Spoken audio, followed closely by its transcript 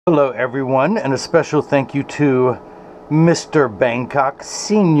Hello everyone, and a special thank you to Mr. Bangkok,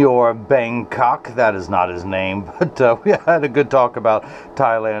 Senior Bangkok. That is not his name, but we had a good talk about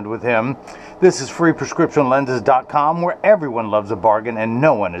Thailand with him. This is freeprescriptionlenses.com, where everyone loves a bargain and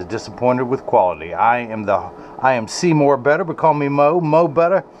no one is disappointed with quality. I am See More Better, but call me Mo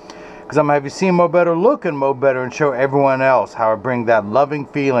Better, because I'm gonna have you see Mo Better, look and Mo Better, and show everyone else how I bring that loving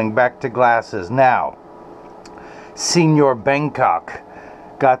feeling back to glasses. Now, Senior Bangkok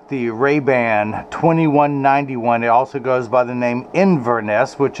got the Ray-Ban 2191. It also goes by the name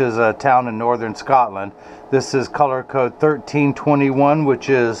Inverness, which is a town in northern Scotland. This is color code 1321,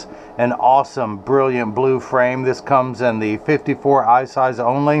 which is an awesome, brilliant blue frame. This comes in the 54 eye size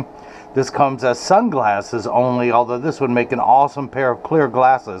only. This comes as sunglasses only, although this would make an awesome pair of clear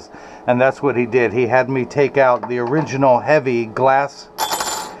glasses. And that's what he did. He had me take out the original heavy glass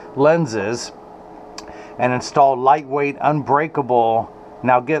lenses and install lightweight, unbreakable,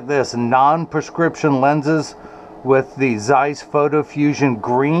 now get this, non-prescription lenses with the Zeiss Photofusion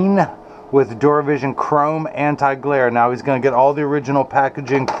Green with Duravision Chrome anti-glare. Now he's going to get all the original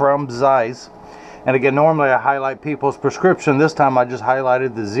packaging from Zeiss. And again, normally I highlight people's prescription. This time I just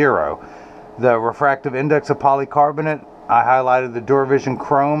highlighted the 0. The refractive index of polycarbonate, I highlighted the Duravision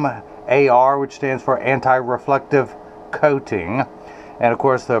Chrome AR, which stands for anti-reflective coating. And of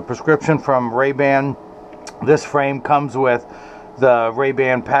course the prescription from Ray-Ban. This frame comes with the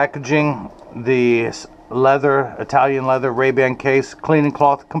Ray-Ban packaging, the leather, Italian leather Ray-Ban case, cleaning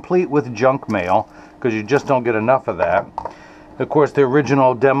cloth, complete with junk mail, because you just don't get enough of that. Of course, the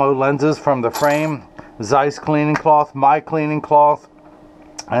original demo lenses from the frame, Zeiss cleaning cloth, my cleaning cloth,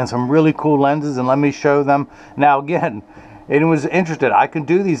 and some really cool lenses, and let me show them. Now again, anyone's interested, I can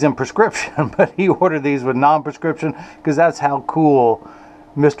do these in prescription, but he ordered these with non-prescription, because that's how cool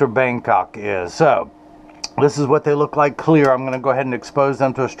Mr. Bangkok is. So this is what they look like clear. I'm going to go ahead and expose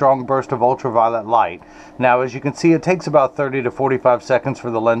them to a strong burst of ultraviolet light. Now, as you can see, it takes about 30 to 45 seconds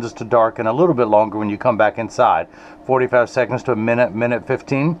for the lenses to darken, a little bit longer when you come back inside. 45 seconds to a minute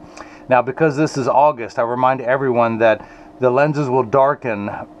 15. Now, because this is August, I remind everyone that the lenses will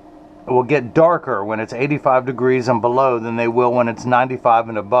get darker when it's 85 degrees and below than they will when it's 95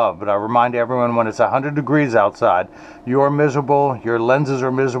 and above. But I remind everyone, when it's 100 degrees outside, you're miserable, your lenses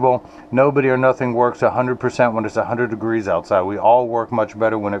are miserable. Nobody or nothing works 100% when it's 100 degrees outside. We all work much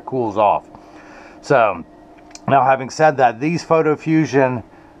better when it cools off. So, now having said that, these Photofusion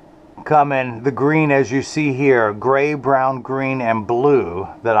come in the green, as you see here, gray, brown, green, and blue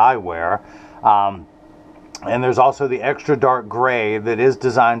that I wear. And there's also the extra dark gray that is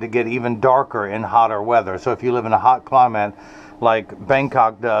designed to get even darker in hotter weather. So if you live in a hot climate like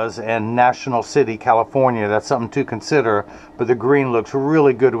Bangkok does in National City, California, that's something to consider. But the green looks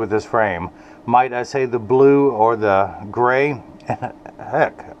really good with this frame. Might I say the blue or the gray?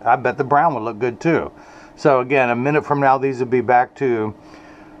 Heck, I bet the brown would look good too. So again, a minute from now, these will be back to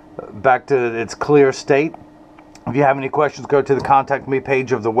its clear state. If you have any questions, go to the contact me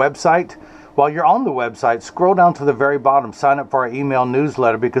page of the website. While you're on the website, scroll down to the very bottom, sign up for our email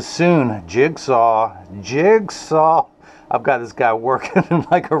newsletter, because soon, Jigsaw, I've got this guy working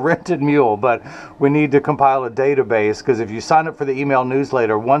like a rented mule, but we need to compile a database, because if you sign up for the email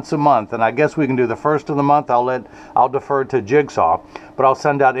newsletter once a month, and I guess we can do the first of the month, I'll defer to Jigsaw, but I'll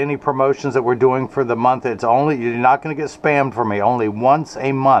send out any promotions that we're doing for the month. You're not going to get spammed from me. Only once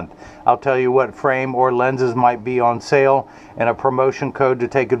a month I'll tell you what frame or lenses might be on sale and a promotion code to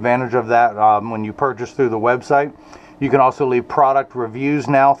take advantage of that when you purchase through the website. You can also leave product reviews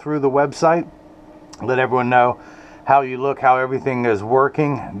now through the website. Let everyone know how you look, how everything is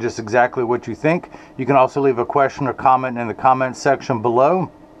working, just exactly what you think. You can also leave a question or comment in the comment section below.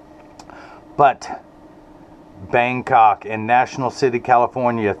 But Bangkok in National City,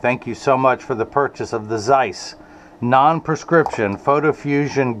 California, thank you so much for the purchase of the Zeiss non-prescription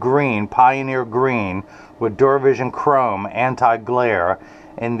Photofusion Green, Pioneer Green with Duravision Chrome anti-glare,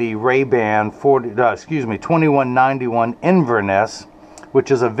 in the Ray-Ban 2191 Inverness, which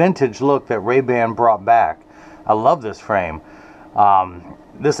is a vintage look that Ray-Ban brought back. I love this frame.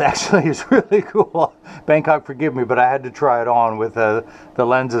 This actually is really cool. Bangkok, forgive me, but I had to try it on with the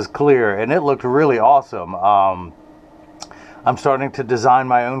lenses clear, and it looked really awesome. I'm starting to design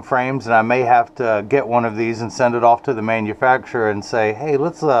my own frames, and I may have to get one of these and send it off to the manufacturer and say, hey,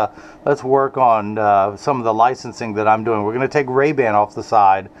 let's work on some of the licensing that I'm doing. We're going to take Ray-Ban off the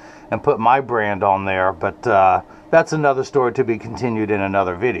side and put my brand on there, but that's another story to be continued in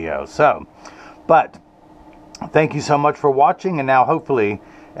another video. So, but thank you so much for watching, and now hopefully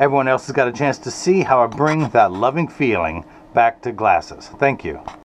everyone else has got a chance to see how I bring that loving feeling back to glasses. Thank you.